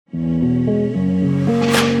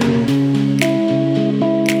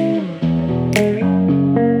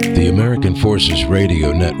Forces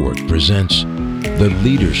Radio Network presents The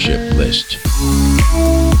Leadership List.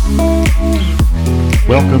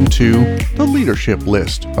 Welcome to The Leadership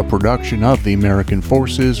List, a production of the American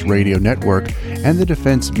Forces Radio Network and the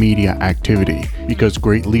Defense Media Activity, because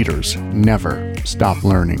great leaders never stop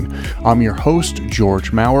learning. I'm your host,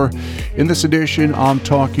 George Maurer. In this edition, I'm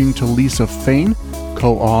talking to Lisa Fain,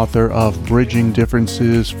 co-author of Bridging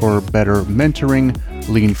Differences for Better Mentoring,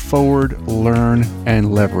 Lean Forward, Learn,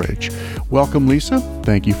 and Leverage. Welcome, Lisa.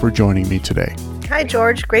 Thank you for joining me today. Hi,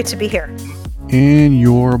 George. Great to be here. In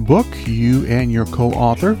your book, you and your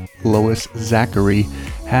co-author, Lois Zachary,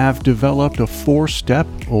 have developed a four-step,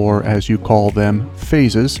 or as you call them,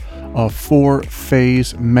 phases, a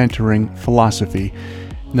four-phase mentoring philosophy.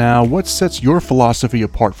 Now, what sets your philosophy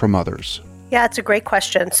apart from others? Yeah, it's a great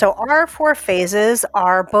question. So our four phases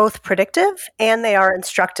are both predictive and they are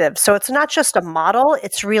instructive. So it's not just a model,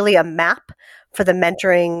 it's really a map for the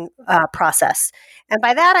mentoring process. And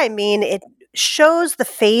by that, I mean it shows the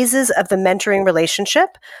phases of the mentoring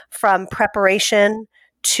relationship from preparation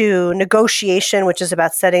to negotiation, which is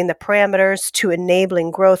about setting the parameters, to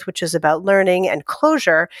enabling growth, which is about learning, and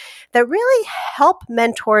closure, that really help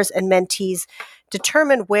mentors and mentees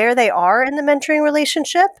determine where they are in the mentoring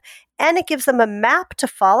relationship. And it gives them a map to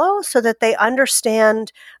follow so that they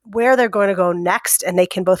understand where they're going to go next, and they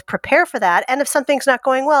can both prepare for that. And if something's not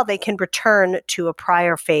going well, they can return to a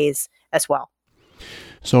prior phase as well.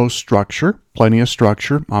 So structure, plenty of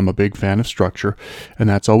structure. I'm a big fan of structure, and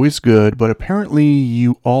that's always good. But apparently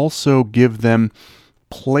you also give them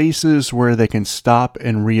places where they can stop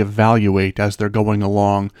and reevaluate as they're going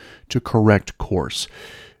along to correct course.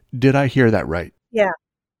 Did I hear that right? Yeah.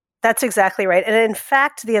 That's exactly right. And in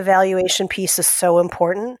fact, the evaluation piece is so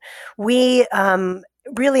important. We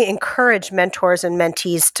really encourage mentors and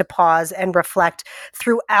mentees to pause and reflect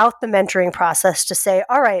throughout the mentoring process to say,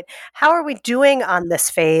 all right, how are we doing on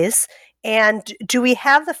this phase? And do we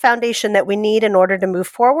have the foundation that we need in order to move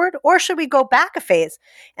forward? Or should we go back a phase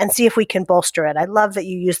and see if we can bolster it? I love that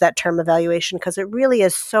you use that term evaluation because it really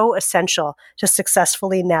is so essential to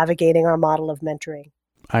successfully navigating our model of mentoring.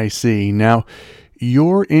 I see. Now,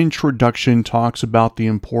 your introduction talks about the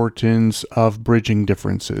importance of bridging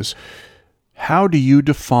differences. How do you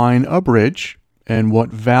define a bridge, and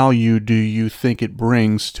what value do you think it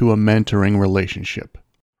brings to a mentoring relationship?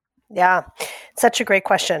 Yeah, such a great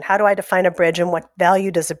question. How do I define a bridge, and what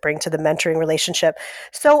value does it bring to the mentoring relationship?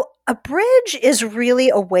 So a bridge is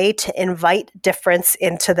really a way to invite difference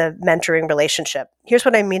into the mentoring relationship. Here's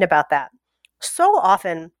what I mean about that. So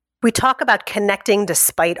often, we talk about connecting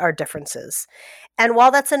despite our differences. And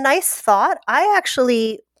while that's a nice thought, I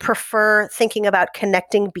actually prefer thinking about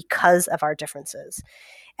connecting because of our differences.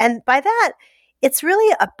 And by that, it's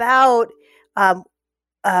really about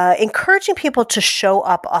encouraging people to show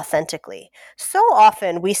up authentically. So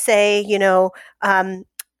often we say, for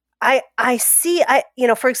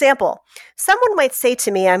example, someone might say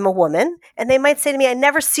to me, I'm a woman, and they might say to me, I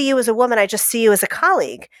never see you as a woman, I just see you as a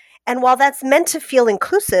colleague. And while that's meant to feel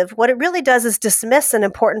inclusive, what it really does is dismiss an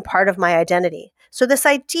important part of my identity. So this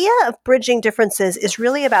idea of bridging differences is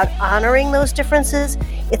really about honoring those differences.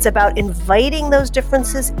 It's about inviting those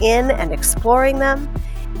differences in and exploring them.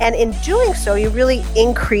 And in doing so, you really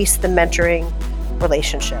increase the mentoring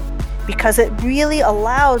relationship because it really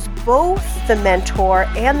allows both the mentor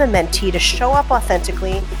and the mentee to show up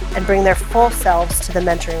authentically and bring their full selves to the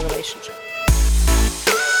mentoring relationship.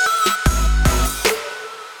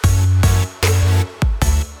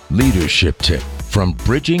 Leadership tip from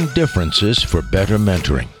Bridging Differences for Better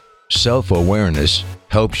Mentoring. Self-awareness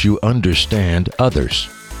helps you understand others.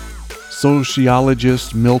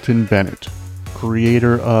 Sociologist Milton Bennett,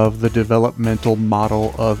 creator of the developmental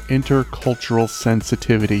model of intercultural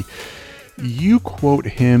sensitivity, you quote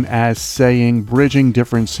him as saying bridging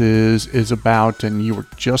differences is about, and you were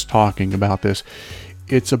just talking about this,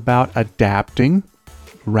 it's about adapting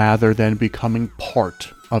rather than becoming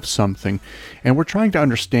part of something. And we're trying to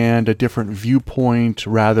understand a different viewpoint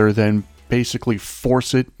rather than basically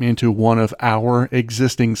force it into one of our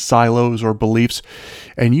existing silos or beliefs.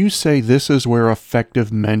 And you say this is where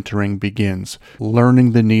effective mentoring begins,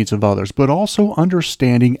 learning the needs of others, but also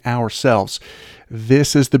understanding ourselves.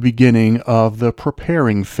 This is the beginning of the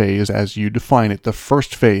preparing phase, as you define it, the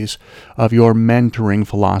first phase of your mentoring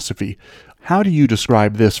philosophy. How do you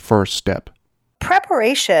describe this first step?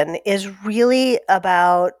 Preparation is really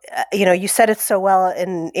about, you said it so well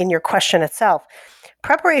in your question itself.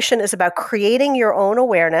 Preparation is about creating your own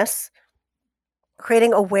awareness,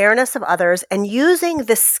 creating awareness of others, and using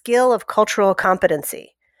the skill of cultural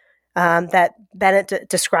competency that Bennett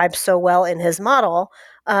describes so well in his model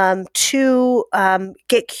to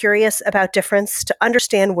get curious about difference, to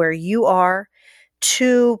understand where you are,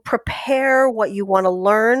 to prepare what you want to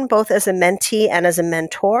learn, both as a mentee and as a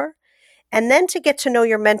mentor, and then to get to know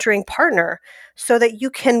your mentoring partner so that you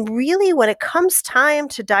can really, when it comes time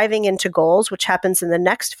to diving into goals, which happens in the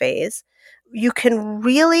next phase, you can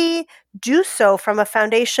really do so from a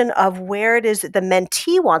foundation of where it is that the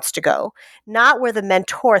mentee wants to go, not where the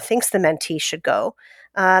mentor thinks the mentee should go.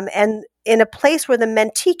 And in a place where the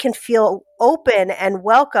mentee can feel open and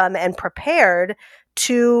welcome and prepared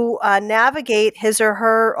to navigate his or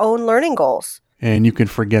her own learning goals. And you can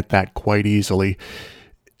forget that quite easily.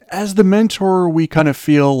 As the mentor, we kind of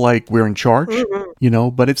feel like we're in charge,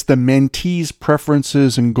 but it's the mentee's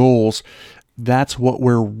preferences and goals. That's what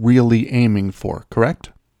we're really aiming for,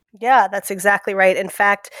 correct? Yeah, that's exactly right. In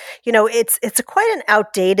fact, it's quite an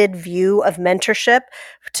outdated view of mentorship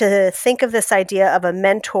to think of this idea of a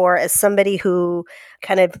mentor as somebody who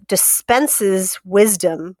kind of dispenses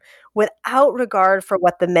wisdom without regard for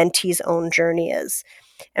what the mentee's own journey is.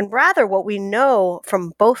 And rather, what we know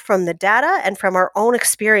from both from the data and from our own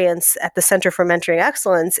experience at the Center for Mentoring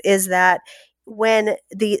Excellence is that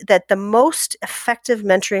the most effective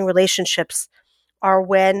mentoring relationships are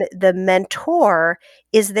when the mentor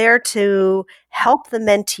is there to help the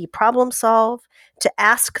mentee problem solve, to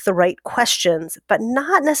ask the right questions, but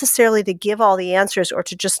not necessarily to give all the answers or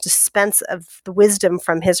to just dispense of the wisdom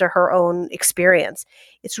from his or her own experience.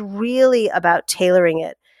 It's really about tailoring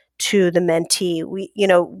it to the mentee.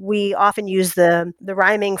 We often use the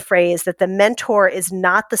rhyming phrase that the mentor is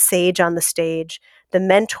not the sage on the stage, the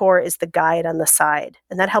mentor is the guide on the side.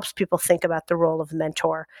 And that helps people think about the role of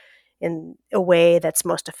mentor in a way that's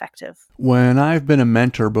most effective. When I've been a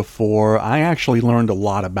mentor before, I actually learned a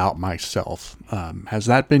lot about myself. Has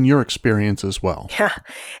that been your experience as well? Yeah.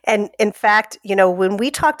 And in fact, when we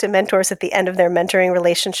talk to mentors at the end of their mentoring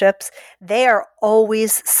relationships, they are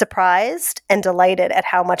always surprised and delighted at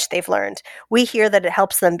how much they've learned. We hear that it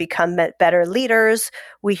helps them become better leaders.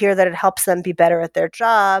 We hear that it helps them be better at their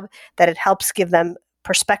job, that it helps give them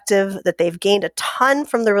perspective, that they've gained a ton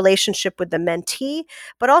from the relationship with the mentee,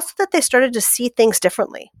 but also that they started to see things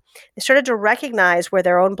differently. They started to recognize where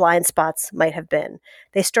their own blind spots might have been.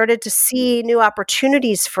 They started to see new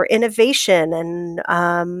opportunities for innovation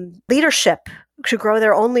and leadership, to grow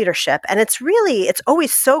their own leadership. And it's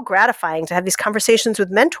always so gratifying to have these conversations with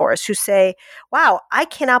mentors who say, wow, I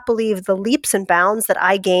cannot believe the leaps and bounds that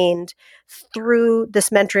I gained through this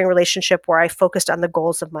mentoring relationship where I focused on the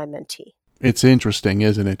goals of my mentee. It's interesting,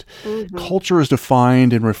 isn't it? Mm-hmm. Culture is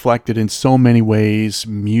defined and reflected in so many ways: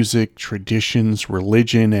 music, traditions,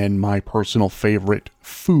 religion, and my personal favorite,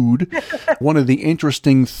 food. One of the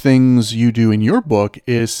interesting things you do in your book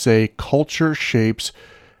is say culture shapes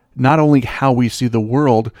not only how we see the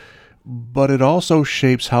world, but it also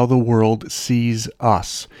shapes how the world sees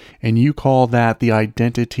us. And you call that the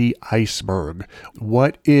identity iceberg.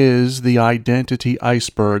 What is the identity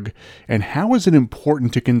iceberg, and how is it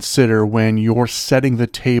important to consider when you're setting the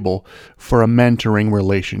table for a mentoring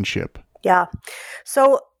relationship? Yeah.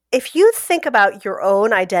 So if you think about your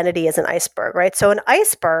own identity as an iceberg, right? So an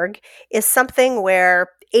iceberg is something where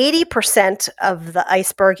 80% of the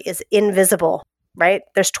iceberg is invisible, right?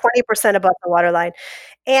 There's 20% above the waterline.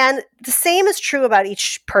 And the same is true about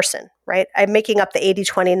each person, right? I'm making up the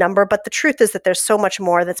 80-20 number, but the truth is that there's so much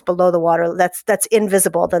more that's below the water, that's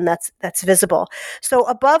invisible than that's visible. So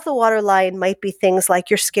above the waterline might be things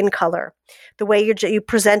like your skin color, the way you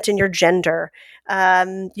present in your gender,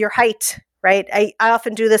 your height, right? I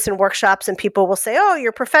often do this in workshops and people will say, oh,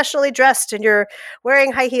 you're professionally dressed and you're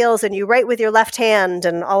wearing high heels and you write with your left hand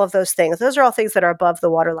and all of those things. Those are all things that are above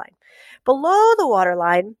the waterline. Below the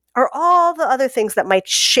waterline are all the other things that might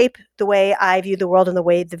shape the way I view the world and the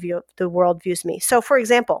way the world views me. So, for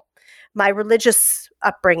example, my religious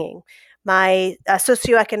upbringing, my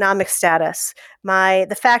socioeconomic status,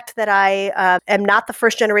 the fact that I am not the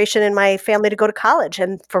first generation in my family to go to college,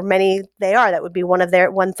 and for many they are. That would be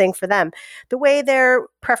one thing for them. The way their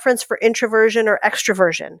preference for introversion or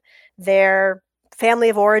extroversion, their family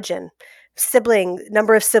of origin,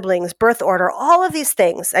 number of siblings, birth order, all of these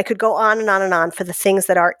things. I could go on and on and on for the things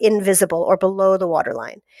that are invisible or below the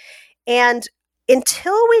waterline. And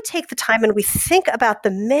until we take the time and we think about the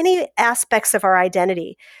many aspects of our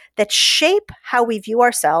identity that shape how we view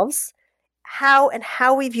ourselves,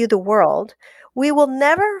 how we view the world, we will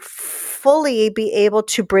never fully be able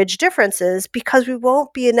to bridge differences because we won't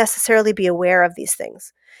necessarily be aware of these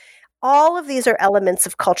things. All of these are elements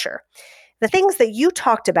of culture. The things that you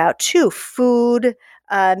talked about too, food,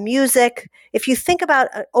 music, if you think about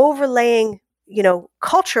overlaying,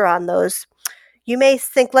 culture on those, You may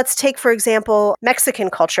think, let's take, for example, Mexican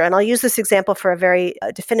culture, and I'll use this example for a very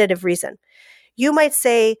definitive reason. You might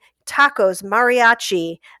say tacos,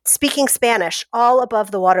 mariachi, speaking Spanish, all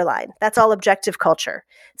above the waterline. That's all objective culture.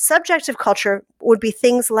 Subjective culture would be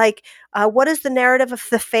things like, what is the narrative of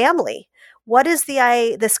the family? What is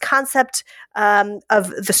this concept of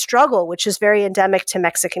the struggle, which is very endemic to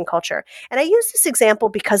Mexican culture? And I use this example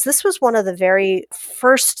because this was one of the very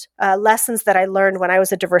first lessons that I learned when I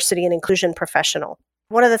was a diversity and inclusion professional.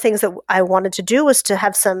 One of the things that I wanted to do was to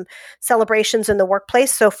have some celebrations in the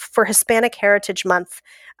workplace. So for Hispanic Heritage Month,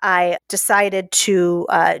 I decided to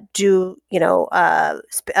do,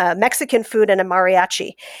 Mexican food and a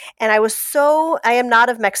mariachi. And I am not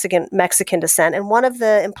of Mexican descent. And one of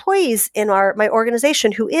the employees in my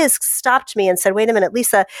organization who is stopped me and said, wait a minute,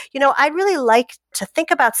 Lisa, I'd really like to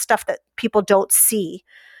think about stuff that people don't see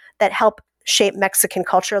that help shape Mexican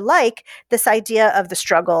culture, like this idea of the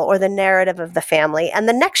struggle or the narrative of the family. And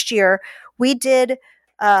the next year, we did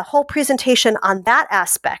a whole presentation on that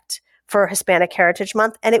aspect for Hispanic Heritage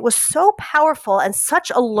Month. And it was so powerful and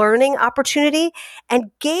such a learning opportunity, and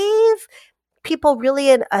gave people really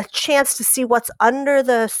a chance to see what's under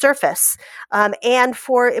the surface, and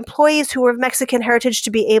for employees who were of Mexican heritage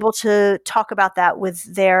to be able to talk about that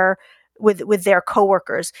with their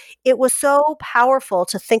coworkers. It was so powerful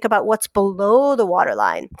to think about what's below the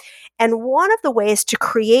waterline. And one of the ways to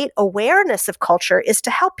create awareness of culture is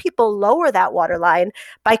to help people lower that waterline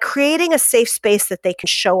by creating a safe space that they can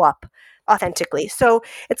show up authentically. So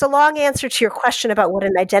it's a long answer to your question about what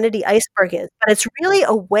an identity iceberg is, but it's really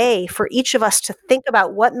a way for each of us to think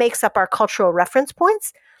about what makes up our cultural reference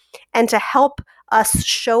points and to help us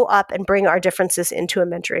show up and bring our differences into a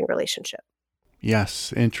mentoring relationship.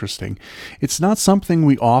 Yes, interesting. It's not something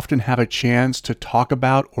we often have a chance to talk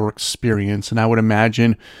about or experience, and I would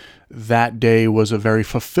imagine that day was a very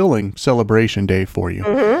fulfilling celebration day for you.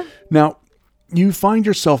 Mm-hmm. Now, you find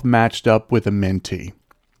yourself matched up with a mentee.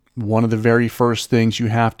 One of the very first things you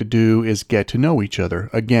have to do is get to know each other.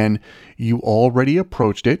 Again, you already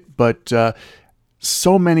approached it, but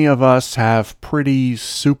so many of us have pretty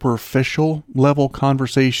superficial level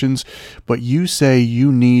conversations, but you say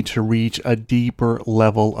you need to reach a deeper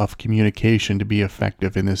level of communication to be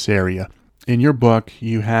effective in this area. In your book,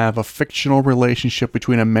 you have a fictional relationship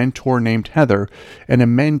between a mentor named Heather and a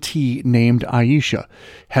mentee named Aisha.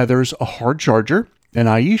 Heather's a hard charger, and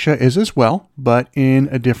Aisha is as well, but in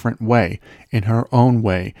a different way, in her own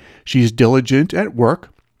way. She's diligent at work,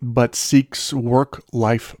 but seeks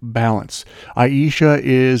work-life balance. Aisha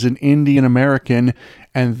is an Indian American,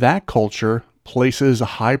 and that culture places a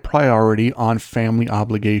high priority on family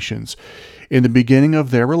obligations. In the beginning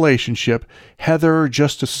of their relationship, Heather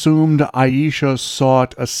just assumed Aisha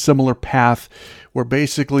sought a similar path where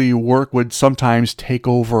basically work would sometimes take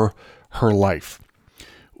over her life.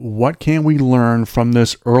 What can we learn from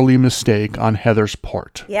this early mistake on Heather's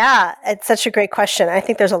part? Yeah, it's such a great question. I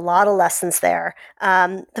think there's a lot of lessons there.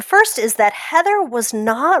 The first is that Heather was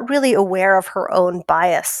not really aware of her own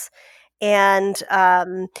bias, and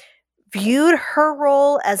viewed her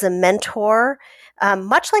role as a mentor,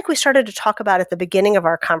 much like we started to talk about at the beginning of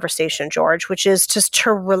our conversation, George, which is just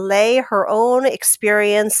to relay her own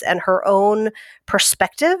experience and her own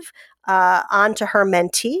perspective onto her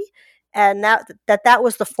mentee. And that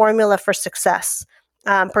was the formula for success,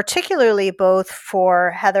 particularly both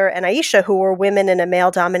for Heather and Aisha, who were women in a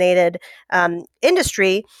male-dominated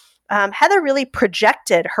industry. Heather really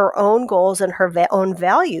projected her own goals and her own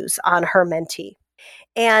values on her mentee.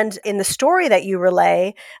 And in the story that you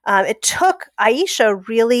relay, it took Aisha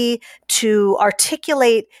really to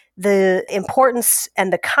articulate the importance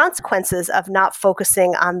and the consequences of not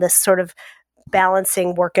focusing on this sort of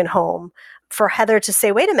balancing work and home, for Heather to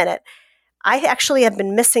say, wait a minute, I actually have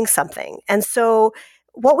been missing something. And so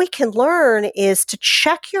what we can learn is to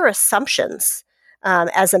check your assumptions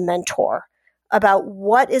as a mentor about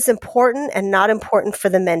what is important and not important for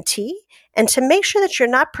the mentee, and to make sure that you're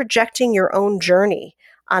not projecting your own journey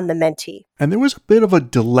on the mentee. And there was a bit of a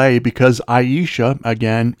delay because Aisha,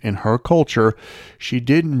 again, in her culture, she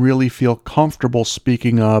didn't really feel comfortable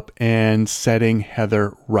speaking up and setting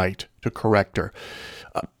Heather right to correct her.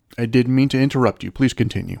 I didn't mean to interrupt you. Please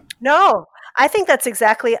continue. No, I think that's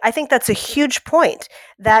a huge point,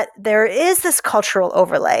 that there is this cultural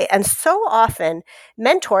overlay. And so often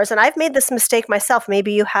mentors, and I've made this mistake myself,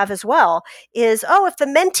 maybe you have as well, is, if the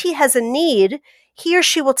mentee has a need, he or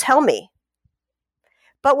she will tell me.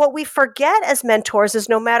 But what we forget as mentors is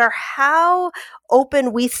no matter how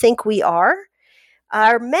open we think we are,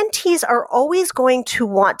 our mentees are always going to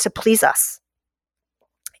want to please us.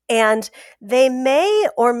 And they may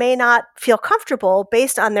or may not feel comfortable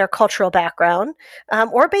based on their cultural background,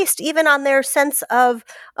 or based even on their sense of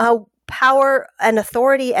power and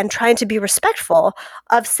authority and trying to be respectful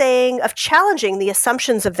of challenging the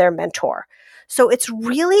assumptions of their mentor. So it's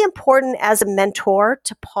really important as a mentor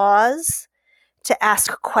to pause, to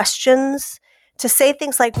ask questions, to say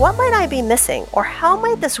things like, what might I be missing? Or how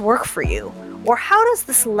might this work for you? Or how does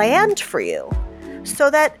this land for you? So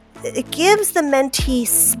that it gives the mentee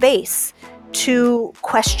space to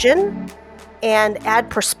question and add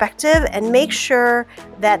perspective and make sure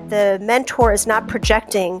that the mentor is not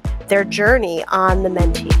projecting their journey on the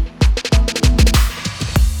mentee.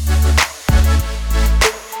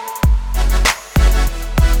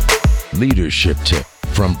 Leadership tip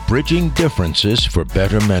from Bridging Differences for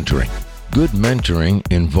Better Mentoring. Good mentoring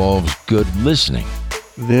involves good listening.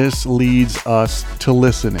 This leads us to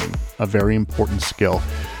listening, a very important skill.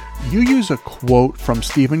 You use a quote from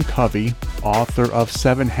Stephen Covey, author of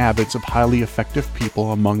 7 Habits of Highly Effective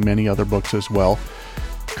People, among many other books as well.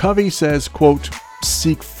 Covey says, quote,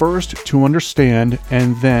 "Seek first to understand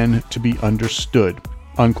and then to be understood,"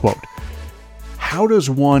 unquote. How does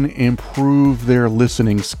one improve their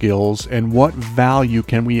listening skills, and what value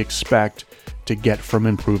can we expect to get from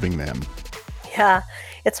improving them? Yeah,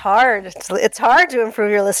 it's hard. It's hard to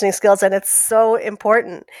improve your listening skills, and it's so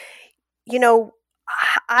important. You know,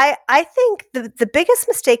 I think the biggest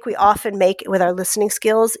mistake we often make with our listening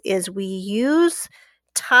skills is we use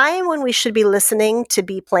time when we should be listening to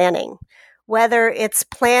be planning, whether it's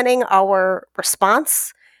planning our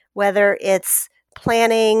response, whether it's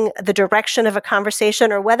planning the direction of a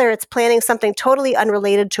conversation, or whether it's planning something totally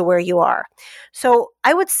unrelated to where you are. So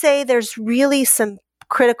I would say there's really some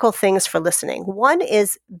critical things for listening. One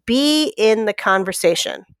is be in the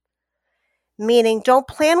conversation. Meaning, don't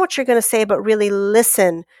plan what you're going to say, but really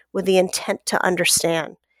listen with the intent to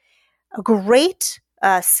understand. A great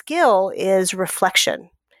skill is reflection.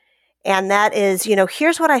 And that is,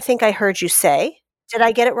 here's what I think I heard you say. Did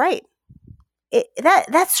I get it right?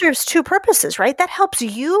 That serves 2 purposes, right? That helps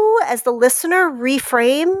you as the listener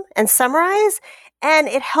reframe and summarize, and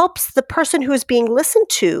it helps the person who is being listened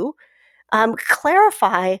to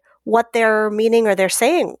clarify what they're meaning or they're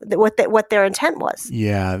saying, what their intent was.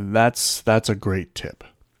 Yeah, that's a great tip.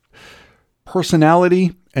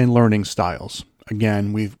 Personality and learning styles.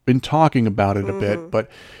 Again, we've been talking about it a bit, but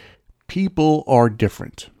people are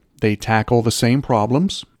different. They tackle the same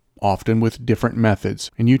problems, often with different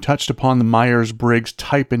methods. And you touched upon the Myers-Briggs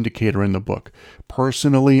type indicator in the book.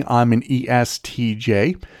 Personally, I'm an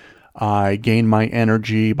ESTJ. I gain my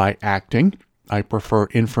energy by acting. I prefer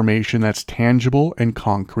information that's tangible and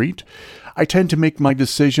concrete. I tend to make my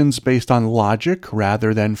decisions based on logic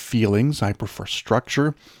rather than feelings. I prefer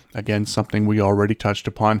structure. Again, something we already touched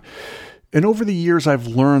upon. And over the years, I've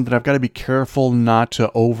learned that I've got to be careful not to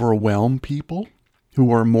overwhelm people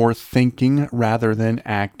who are more thinking rather than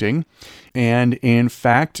acting. And in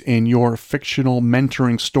fact, in your fictional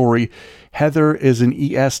mentoring story, Heather is an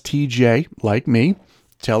ESTJ like me.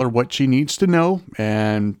 Tell her what she needs to know,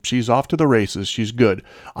 and she's off to the races. She's good.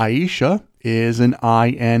 Aisha is an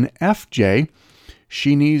INFJ.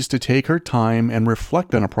 She needs to take her time and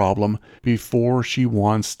reflect on a problem before she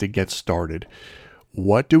wants to get started.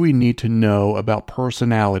 What do we need to know about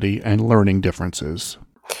personality and learning differences?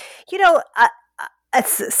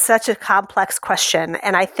 It's such a complex question,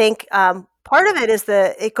 and I think part of it is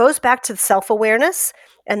it goes back to self-awareness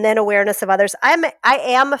and then awareness of others. I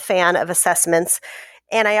am a fan of assessments.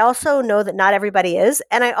 And I also know that not everybody is.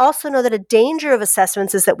 And I also know that a danger of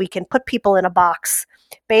assessments is that we can put people in a box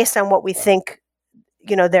based on what we think,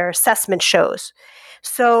 their assessment shows.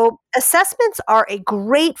 So assessments are a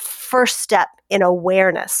great first step in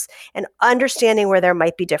awareness and understanding where there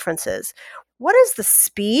might be differences. What is the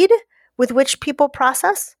speed with which people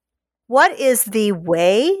process? What is the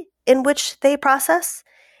way in which they process?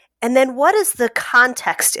 And then what is the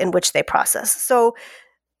context in which they process? So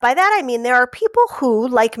by that, I mean, there are people who,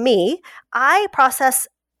 like me, I process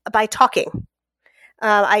by talking.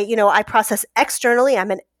 I process externally. I'm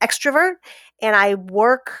an extrovert, and I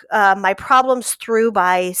work my problems through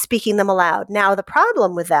by speaking them aloud. Now, the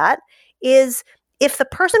problem with that is if the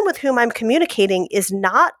person with whom I'm communicating does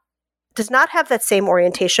not have that same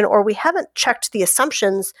orientation, or we haven't checked the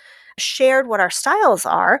assumptions, shared what our styles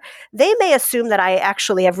are, they may assume that I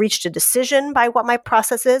actually have reached a decision by what my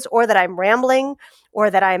process is, or that I'm rambling, or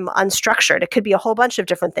that I'm unstructured. It could be a whole bunch of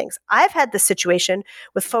different things. I've had this situation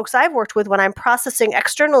with folks I've worked with when I'm processing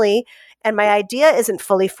externally and my idea isn't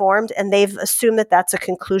fully formed, and they've assumed that that's a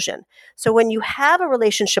conclusion. So when you have a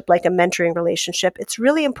relationship like a mentoring relationship, it's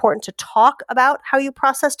really important to talk about how you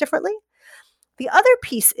process differently. The other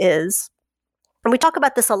piece is, and we talk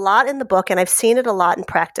about this a lot in the book, and I've seen it a lot in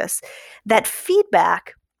practice, that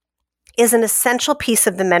feedback is an essential piece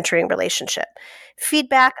of the mentoring relationship.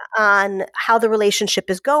 Feedback on how the relationship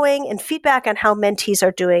is going and feedback on how mentees are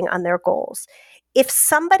doing on their goals. If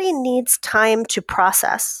somebody needs time to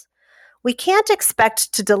process, we can't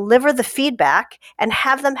expect to deliver the feedback and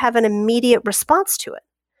have them have an immediate response to it.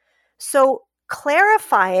 So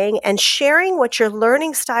clarifying and sharing what your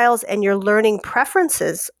learning styles and your learning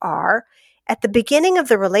preferences are at the beginning of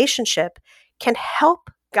the relationship can help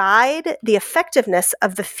guide the effectiveness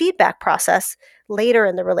of the feedback process later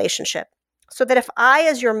in the relationship. So that if I,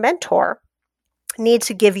 as your mentor, need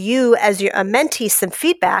to give you, as a mentee, some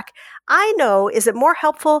feedback, I know, is it more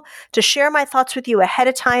helpful to share my thoughts with you ahead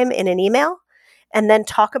of time in an email and then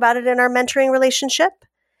talk about it in our mentoring relationship?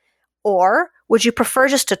 Or would you prefer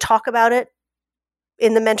just to talk about it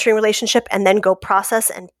in the mentoring relationship and then go process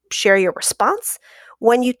and share your response?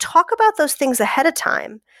 When you talk about those things ahead of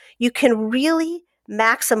time, you can really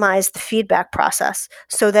maximize the feedback process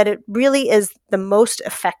so that it really is the most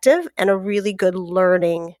effective and a really good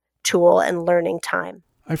learning tool and learning time.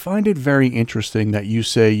 I find it very interesting that you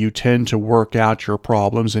say you tend to work out your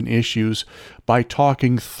problems and issues by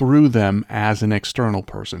talking through them as an external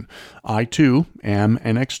person. I, too, am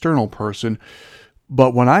an external person.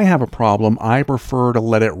 But when I have a problem, I prefer to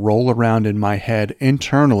let it roll around in my head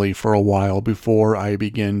internally for a while before I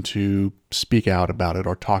begin to speak out about it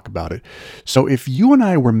or talk about it. So if you and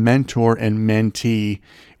I were mentor and mentee,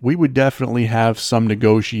 we would definitely have some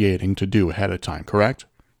negotiating to do ahead of time, correct?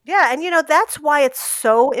 Yeah, and that's why it's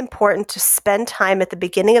so important to spend time at the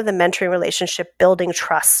beginning of the mentoring relationship building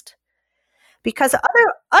trust. Because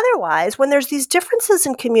otherwise, when there's these differences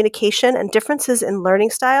in communication and differences in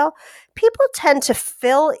learning style, people tend to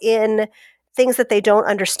fill in things that they don't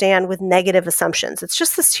understand with negative assumptions. It's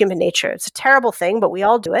just this human nature. It's a terrible thing, but we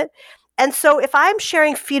all do it. And so if I'm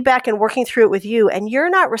sharing feedback and working through it with you and you're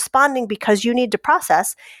not responding because you need to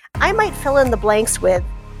process, I might fill in the blanks with,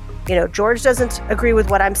 George doesn't agree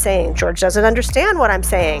with what I'm saying. George doesn't understand what I'm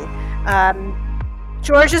saying.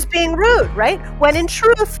 George is being rude, right? When in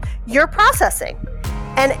truth, you're processing.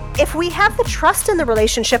 And if we have the trust in the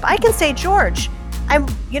relationship, I can say, George,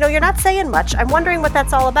 you're not saying much. I'm wondering what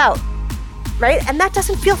that's all about, right? And that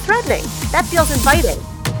doesn't feel threatening. That feels inviting.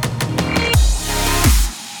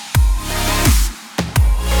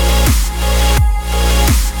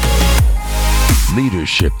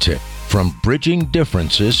 Leadership tip from Bridging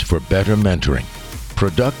Differences for Better Mentoring.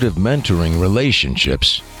 Productive mentoring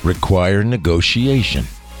relationships require negotiation.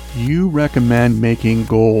 You recommend making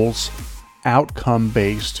goals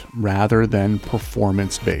outcome-based rather than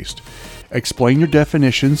performance-based. Explain your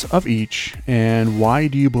definitions of each, and why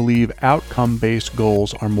do you believe outcome-based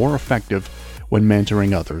goals are more effective when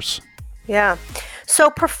mentoring others? Yeah. So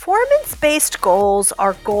performance-based goals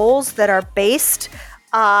are goals that are based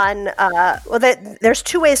on, there's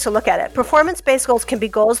two ways to look at it. Performance-based goals can be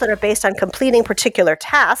goals that are based on completing particular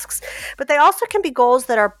tasks, but they also can be goals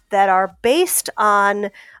that are based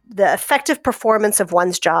on the effective performance of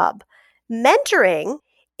one's job. Mentoring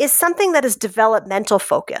is something that is developmental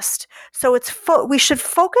focused. So we should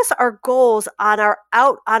focus our goals on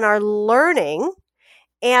our learning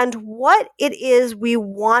and what it is we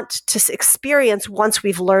want to experience once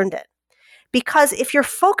we've learned it. Because if you're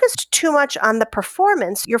focused too much on the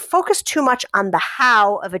performance, you're focused too much on the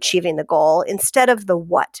how of achieving the goal instead of the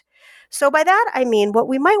what. So by that, I mean, what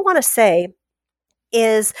we might want to say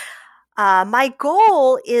is, my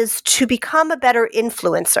goal is to become a better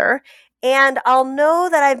influencer. And I'll know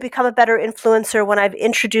that I've become a better influencer when I've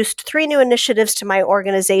introduced 3 new initiatives to my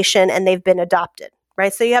organization and they've been adopted,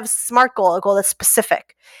 right? So you have a SMART goal, a goal that's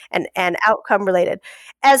specific and outcome related,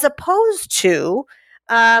 as opposed to,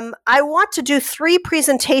 I want to do 3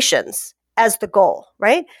 presentations as the goal,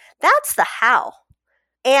 right? That's the how.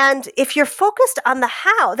 And if you're focused on the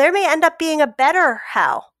how, there may end up being a better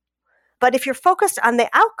how. But if you're focused on the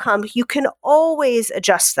outcome, you can always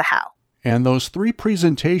adjust the how. And those 3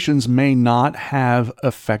 presentations may not have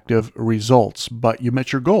effective results, but you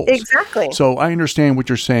met your goals. Exactly. So I understand what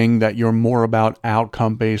you're saying, that you're more about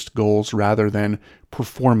outcome-based goals rather than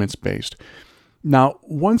performance-based. Now,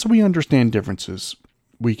 once we understand differences,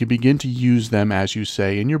 we can begin to use them, as you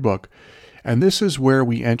say in your book. And this is where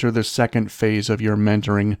we enter the second phase of your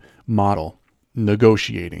mentoring model,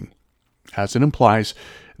 negotiating. As it implies,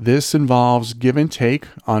 this involves give and take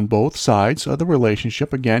on both sides of the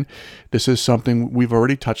relationship. Again, this is something we've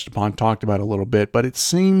already touched upon, talked about a little bit, but it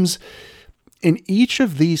seems in each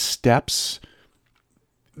of these steps,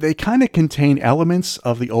 They kind of contain elements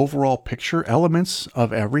of the overall picture, elements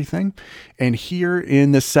of everything. And here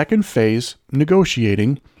in the second phase,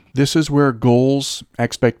 negotiating, this is where goals,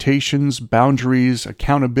 expectations, boundaries,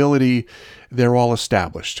 accountability, they're all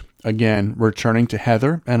established. Again, returning to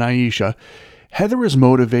Heather and Aisha. Heather is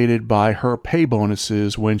motivated by her pay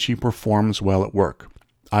bonuses when she performs well at work.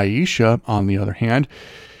 Aisha, on the other hand,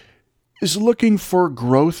 is looking for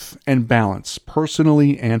growth and balance,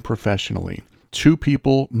 personally and professionally. Two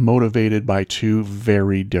people motivated by two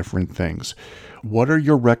very different things. What are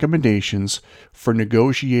your recommendations for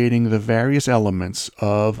negotiating the various elements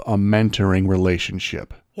of a mentoring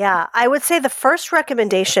relationship? Yeah, I would say the first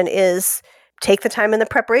recommendation is take the time in the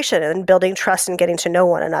preparation and building trust and getting to know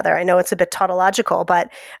one another. I know it's a bit tautological, but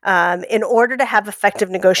in order to have effective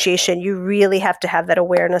negotiation, you really have to have that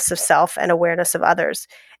awareness of self and awareness of others,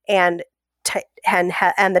 and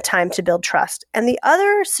the time to build trust. And the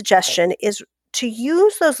other suggestion is to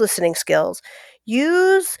use those listening skills,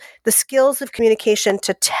 use the skills of communication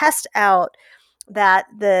to test out that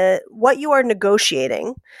what you are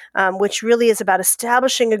negotiating, which really is about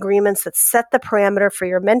establishing agreements that set the parameter for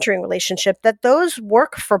your mentoring relationship, that those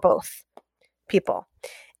work for both people.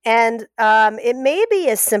 And it may be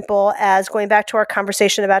as simple as going back to our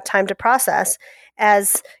conversation about time to process,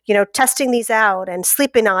 as testing these out and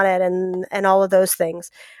sleeping on it and all of those things.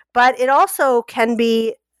 But it also can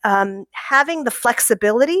be having the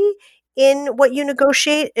flexibility in what you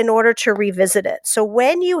negotiate in order to revisit it. So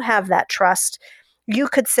when you have that trust, you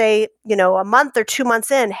could say, a month or 2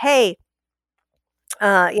 months in, hey,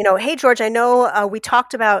 hey, George, I know we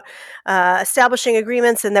talked about establishing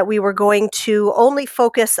agreements and that we were going to only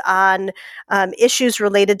focus on issues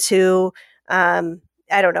related to,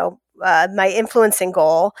 my influencing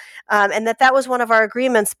goal, and that was one of our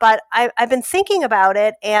agreements. But I've been thinking about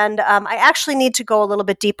it, and I actually need to go a little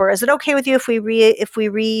bit deeper. Is it okay with you if we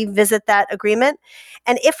revisit that agreement?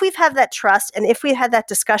 And if we've had that trust, and if we had that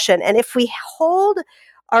discussion, and if we hold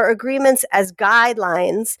our agreements as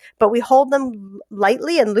guidelines, but we hold them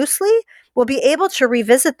lightly and loosely, we'll be able to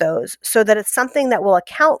revisit those so that it's something that will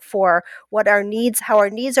account for what our needs, how our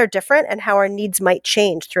needs are different, and how our needs might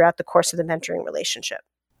change throughout the course of the mentoring relationship.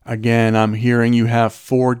 Again, I'm hearing you have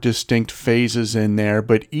 4 distinct phases in there,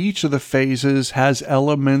 but each of the phases has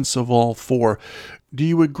elements of all 4. Do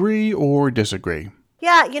you agree or disagree?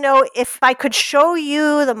 Yeah, if I could show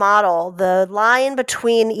you the model, the line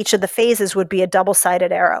between each of the phases would be a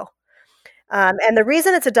double-sided arrow. And the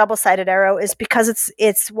reason it's a double-sided arrow is because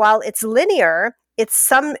it's while it's linear, it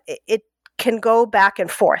can go back and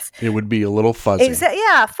forth. It would be a little fuzzy.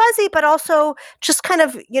 Yeah, fuzzy, but also just kind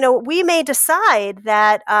of, we may decide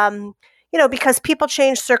that, because people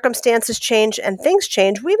change, circumstances change, and things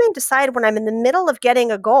change, we may decide when I'm in the middle of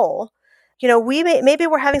getting a goal, maybe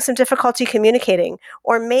we're having some difficulty communicating,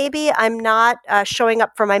 or maybe I'm not showing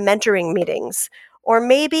up for my mentoring meetings, or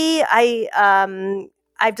maybe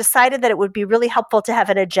I've decided that it would be really helpful to have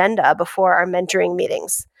an agenda before our mentoring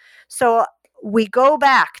meetings. So we go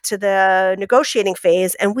back to the negotiating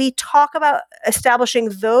phase and we talk about establishing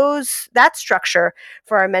that structure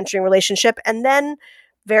for our mentoring relationship, and then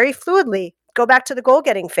very fluidly go back to the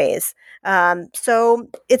goal-getting phase. So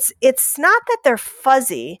it's not that they're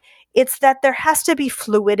fuzzy. It's that there has to be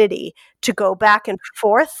fluidity to go back and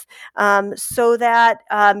forth so that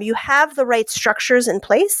you have the right structures in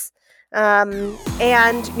place. Although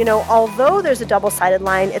there's a double-sided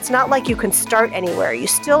line, it's not like you can start anywhere. You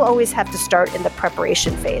still always have to start in the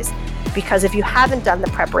preparation phase, because if you haven't done the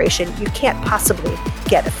preparation, you can't possibly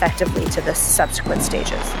get effectively to the subsequent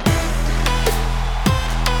stages.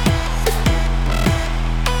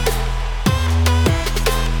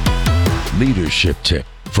 Leadership tip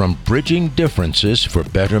from Bridging Differences for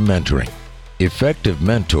Better Mentoring. Effective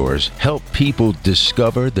mentors help people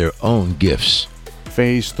discover their own gifts.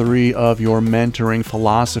 Phase 3 of your mentoring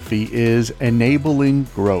philosophy is enabling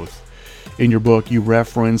growth. In your book, you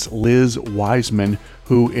reference Liz Wiseman,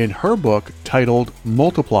 who in her book titled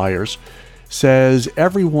Multipliers says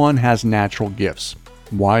everyone has natural gifts.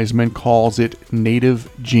 Wiseman calls it native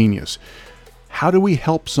genius. How do we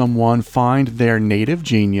help someone find their native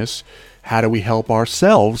genius? How do we help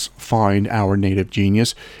ourselves find our native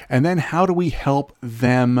genius? And then how do we help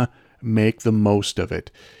them make the most of it?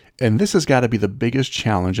 And this has got to be the biggest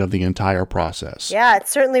challenge of the entire process. Yeah,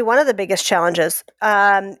 it's certainly one of the biggest challenges.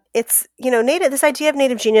 This idea of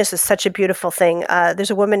native genius is such a beautiful thing.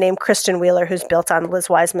 There's a woman named Kristen Wheeler who's built on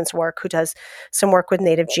Liz Wiseman's work, who does some work with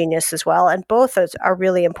native genius as well. And both are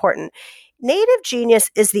really important. Native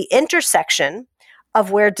genius is the intersection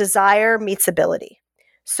of where desire meets ability.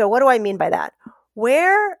 So what do I mean by that?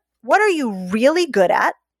 What are you really good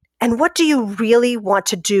at? And what do you really want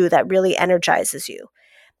to do that really energizes you?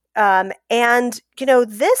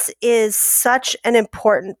 This is such an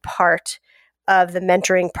important part of the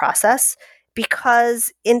mentoring process,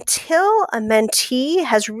 because until a mentee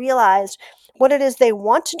has realized what it is they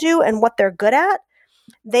want to do and what they're good at,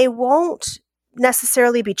 they won't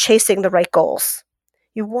necessarily be chasing the right goals.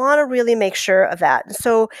 You want to really make sure of that.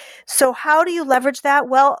 So how do you leverage that?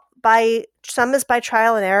 Well, some is by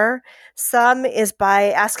trial and error. Some is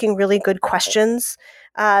by asking really good questions.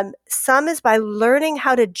 Some is by learning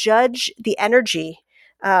how to judge the energy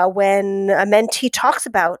when a mentee talks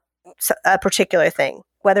about a particular thing,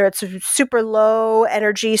 whether it's super low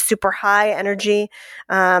energy, super high energy,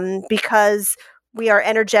 because we are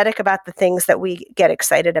energetic about the things that we get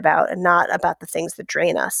excited about and not about the things that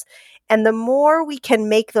drain us. And the more we can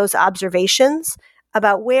make those observations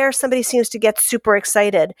about where somebody seems to get super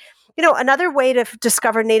excited. Another way to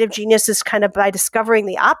discover native genius is kind of by discovering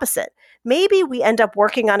the opposite. Maybe we end up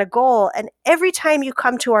working on a goal, and every time you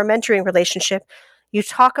come to our mentoring relationship, you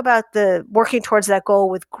talk about the working towards that goal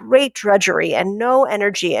with great drudgery and no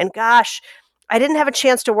energy. And gosh, I didn't have a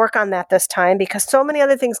chance to work on that this time because so many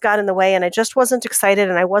other things got in the way and I just wasn't excited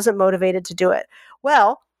and I wasn't motivated to do it.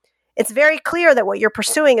 Well, it's very clear that what you're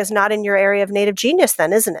pursuing is not in your area of native genius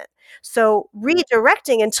then, isn't it? So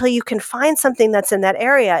redirecting until you can find something that's in that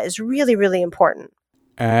area is really, really important.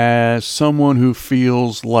 As someone who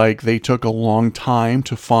feels like they took a long time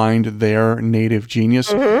to find their native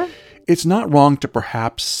genius, it's not wrong to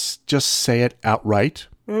perhaps just say it outright.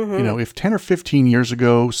 If 10 or 15 years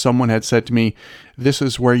ago, someone had said to me, this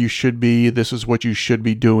is where you should be, this is what you should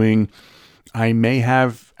be doing, I may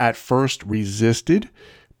have at first resisted.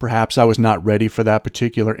 Perhaps I was not ready for that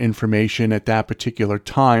particular information at that particular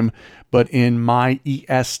time. But in my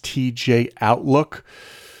ESTJ outlook,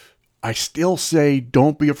 I still say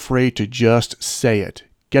don't be afraid to just say it.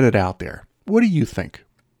 Get it out there. What do you think?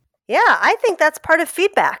 Yeah, I think that's part of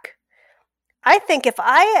feedback. I think if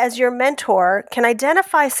I, as your mentor, can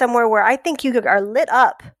identify somewhere where I think you are lit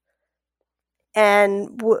up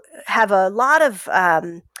and have a lot of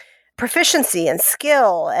proficiency and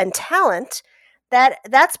skill and talent,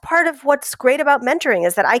 that's part of what's great about mentoring,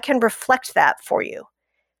 is that I can reflect that for you,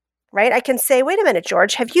 right? I can say, wait a minute,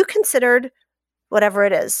 George, have you considered whatever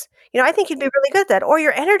it is? I think you'd be really good at that. Or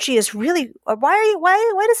your energy is really,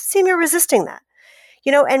 why does it seem you're resisting that?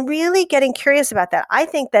 And really getting curious about that. I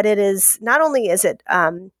think that it is, not only is it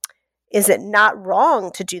not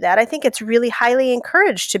wrong to do that, I think it's really highly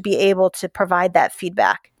encouraged to be able to provide that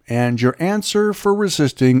feedback. And your answer for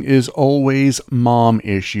resisting is always mom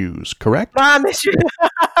issues, correct? Mom issues.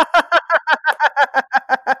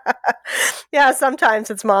 Yeah, sometimes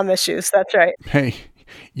it's mom issues. That's right. Hey,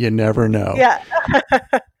 you never know. Yeah.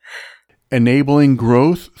 Enabling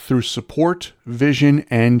growth through support, vision,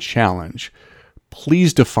 and challenge.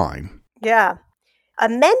 Please define. Yeah. A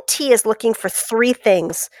mentee is looking for three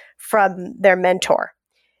things from their mentor: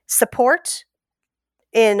 support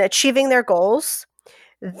in achieving their goals,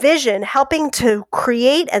 vision, helping to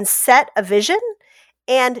create and set a vision,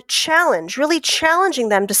 and challenge, really challenging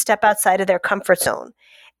them to step outside of their comfort zone.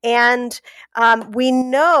 And we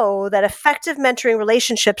know that effective mentoring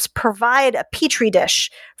relationships provide a petri dish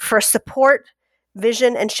for support,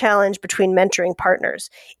 vision, and challenge between mentoring partners.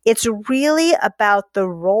 It's really about the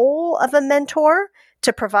role of a mentor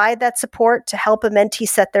to provide that support, to help a mentee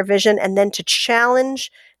set their vision, and then to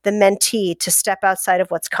challenge the mentee to step outside of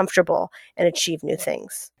what's comfortable and achieve new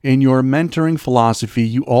things. In your mentoring philosophy,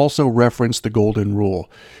 you also reference the golden rule.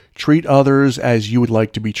 Treat others as you would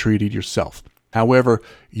like to be treated yourself. However,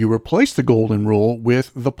 you replace the golden rule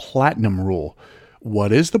with the platinum rule.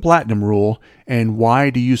 What is the platinum rule, and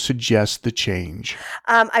why do you suggest the change?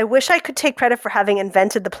 I wish I could take credit for having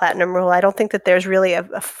invented the platinum rule. I don't think that there's really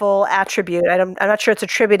a full attribute. I'm not sure it's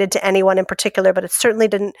attributed to anyone in particular, but it certainly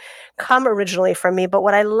didn't come originally from me. But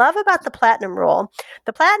what I love about the platinum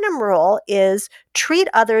rule is treat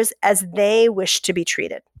others as they wish to be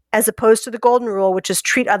treated, as opposed to the golden rule, which is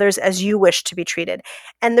treat others as you wish to be treated.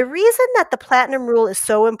 And the reason that the platinum rule is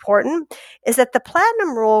so important is that the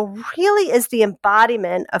platinum rule really is the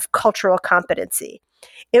embodiment of cultural competency.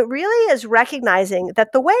 It really is recognizing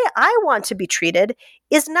that the way I want to be treated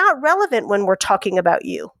is not relevant when we're talking about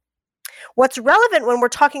you. What's relevant when we're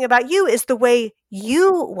talking about you is the way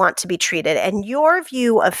you want to be treated and your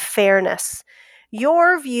view of fairness,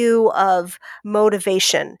 your view of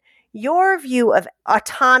motivation, your view of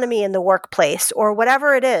autonomy in the workplace, or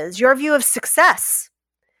whatever it is, your view of success,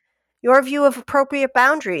 your view of appropriate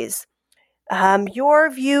boundaries, your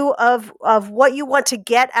view of what you want to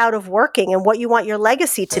get out of working and what you want your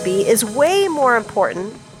legacy to be is way more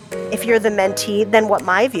important if you're the mentee, than what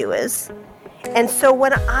my view is. And so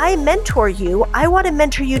when I mentor you, I want to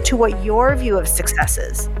mentor you to what your view of success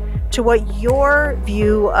is, to what your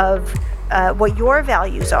view of what your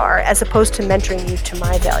values are, as opposed to mentoring you to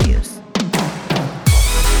my values.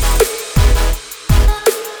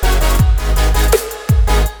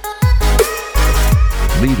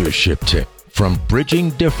 Leadership tip from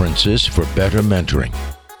Bridging Differences for Better Mentoring.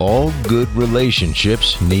 All good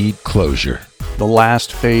relationships need closure. The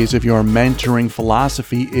last phase of your mentoring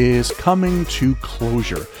philosophy is coming to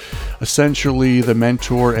closure. Essentially, the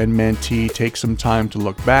mentor and mentee take some time to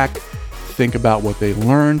look back, think about what they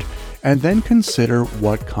learned, and then consider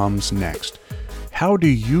what comes next. How do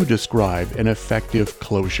you describe an effective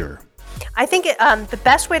closure? I think the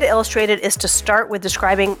best way to illustrate it is to start with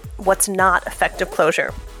describing what's not effective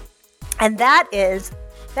closure. And that is,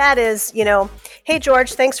 hey,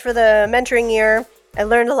 George, thanks for the mentoring year. I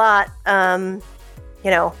learned a lot.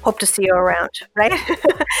 Hope to see you around, right?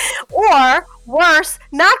 Or worse,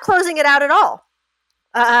 not closing it out at all,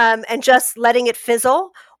 and just letting it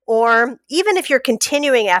fizzle. Or even if you're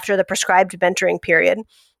continuing after the prescribed mentoring period,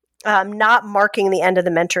 not marking the end of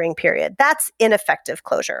the mentoring period, that's ineffective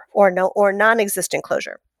closure or non-existent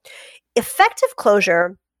closure. Effective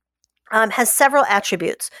closure has several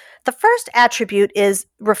attributes. The first attribute is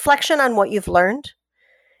reflection on what you've learned.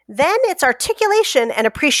 Then it's articulation and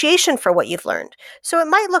appreciation for what you've learned. So it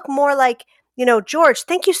might look more like, George,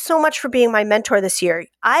 thank you so much for being my mentor this year.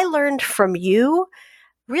 I learned from you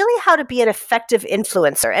really how to be an effective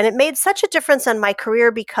influencer. And it made such a difference on my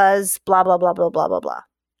career because blah, blah, blah, blah, blah, blah, blah.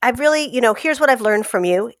 I've really, here's what I've learned from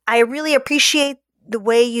you. I really appreciate the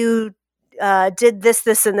way you did this,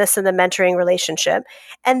 and this in the mentoring relationship.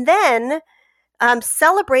 And then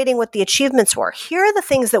celebrating what the achievements were. Here are the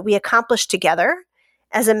things that we accomplished together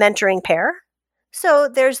as a mentoring pair. So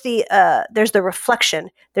there's the reflection,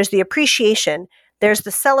 there's the appreciation, there's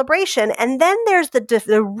the celebration, and then there's the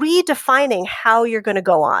redefining how you're going to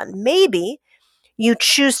go on. Maybe you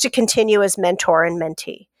choose to continue as mentor and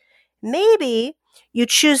mentee. Maybe you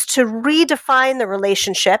choose to redefine the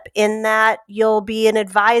relationship in that you'll be an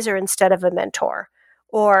advisor instead of a mentor.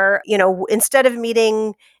 Or, instead of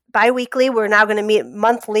meeting biweekly, we're now going to meet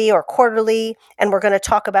monthly or quarterly, and we're going to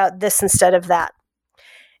talk about this instead of that.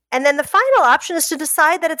 And then the final option is to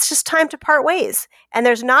decide that it's just time to part ways. And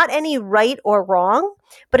there's not any right or wrong,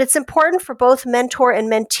 but it's important for both mentor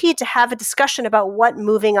and mentee to have a discussion about what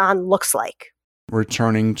moving on looks like.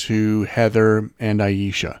 Returning to Heather and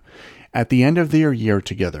Aisha. At the end of their year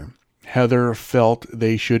together, Heather felt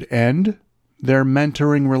they should end their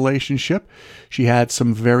mentoring relationship. She had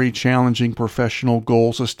some very challenging professional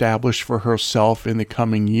goals established for herself in the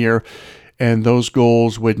coming year, and those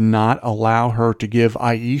goals would not allow her to give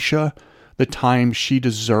Aisha the time she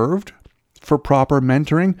deserved for proper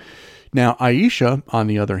mentoring. Now, Aisha, on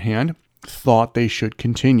the other hand, thought they should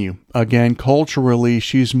continue. Again, culturally,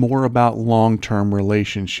 she's more about long-term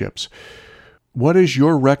relationships. What is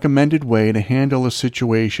your recommended way to handle a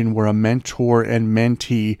situation where a mentor and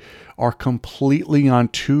mentee are completely on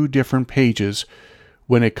two different pages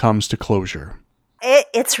when it comes to closure?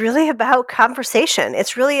 It's really about conversation.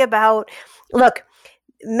 It's really about, look,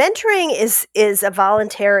 mentoring is a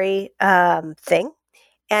voluntary thing,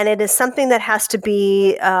 and it is something that has to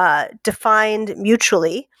be defined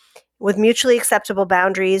mutually with mutually acceptable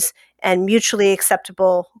boundaries and mutually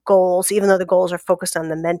acceptable goals, even though the goals are focused on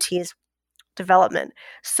the mentee's development.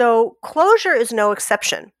 So closure is no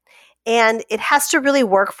exception, and it has to really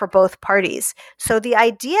work for both parties. So the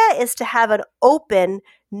idea is to have an open,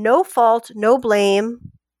 no fault, no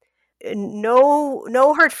blame,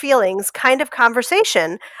 no hurt feelings kind of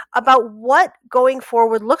conversation about what going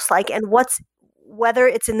forward looks like and whether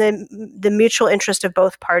it's in the mutual interest of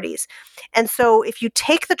both parties. And so if you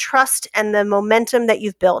take the trust and the momentum that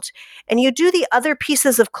you've built and you do the other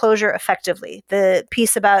pieces of closure effectively, the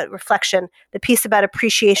piece about reflection, the piece about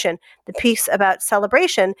appreciation, the piece about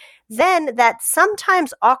celebration, then that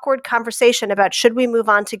sometimes awkward conversation about should we move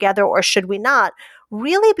on together or should we not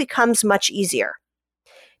really becomes much easier.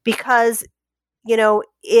 Because,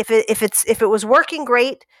 if it was working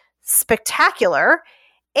great, spectacular,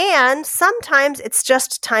 and sometimes it's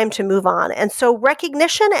just time to move on. And so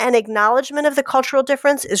recognition and acknowledgement of the cultural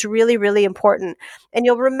difference is really, really important. And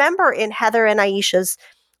you'll remember in Heather and Aisha's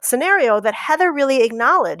scenario that Heather really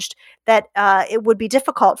acknowledged that it would be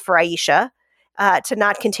difficult for Aisha to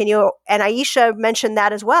not continue. And Aisha mentioned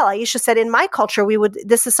that as well. Aisha said, in my culture,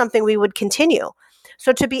 this is something we would continue.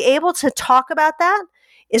 So to be able to talk about that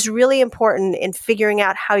is really important in figuring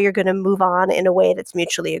out how you're going to move on in a way that's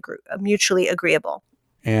mutually agreeable.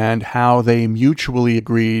 and how they mutually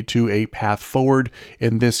agreed to a path forward.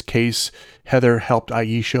 In this case, Heather helped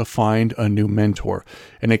Aisha find a new mentor,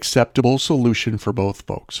 an acceptable solution for both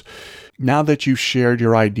folks. Now that you've shared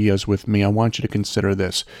your ideas with me, I want you to consider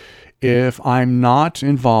this. If I'm not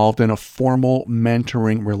involved in a formal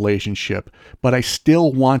mentoring relationship, but I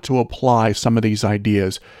still want to apply some of these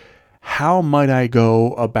ideas, how might I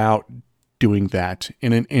go about doing that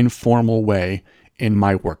in an informal way in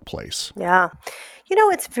my workplace? Yeah.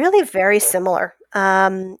 It's really very similar.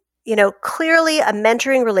 Clearly a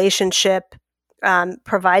mentoring relationship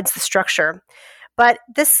provides the structure, but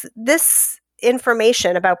this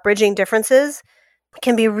information about bridging differences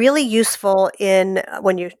can be really useful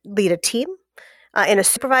when you lead a team, in a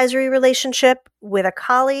supervisory relationship with a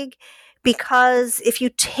colleague, because if you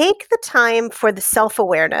take the time for the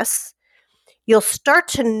self-awareness, you'll start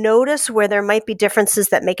to notice where there might be differences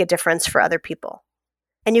that make a difference for other people.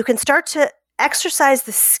 And you can start to exercise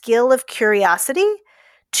the skill of curiosity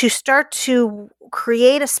to start to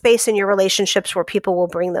create a space in your relationships where people will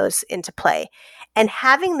bring those into play. And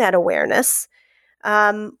having that awareness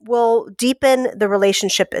will deepen the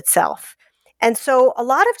relationship itself. And so a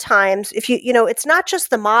lot of times, if it's not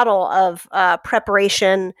just the model of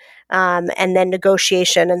preparation and then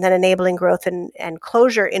negotiation and then enabling growth and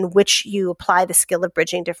closure in which you apply the skill of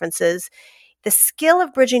bridging differences. The skill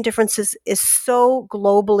of bridging differences is so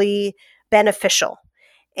globally beneficial.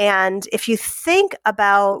 And if you think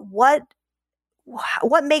about what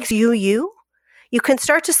makes you, you can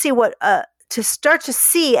start to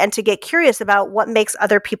see and to get curious about what makes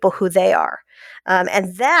other people who they are.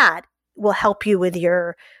 And that will help you with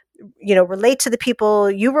your, relate to the people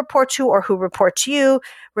you report to or who report to you,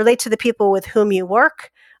 relate to the people with whom you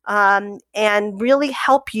work, and really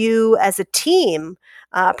help you as a team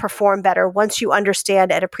perform better once you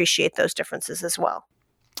understand and appreciate those differences as well.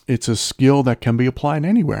 It's a skill that can be applied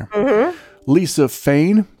anywhere. Mm-hmm. Lisa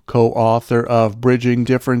Fain, co-author of Bridging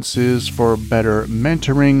Differences for Better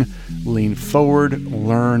Mentoring, Lean Forward,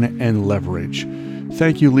 Learn, and Leverage.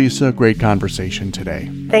 Thank you, Lisa. Great conversation today.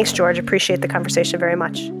 Thanks, George. Appreciate the conversation very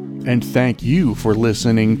much. And thank you for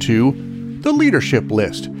listening to The Leadership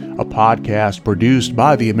List, a podcast produced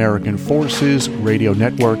by the American Forces Radio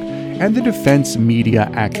Network and the Defense Media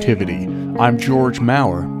Activity. I'm George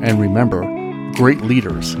Maurer, and remember, great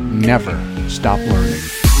leaders never stop learning.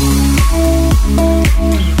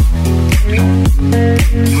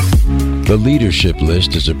 The Leadership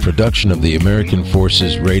List is a production of the American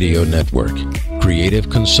Forces Radio Network. Creative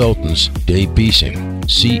consultants Dave Beesing,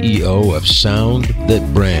 CEO of Sound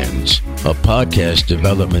That Brands, a podcast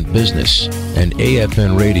development business, and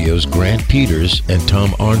AFN Radio's Grant Peters and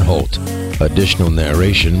Tom Arnholt. Additional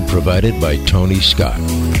narration provided by Tony Scott.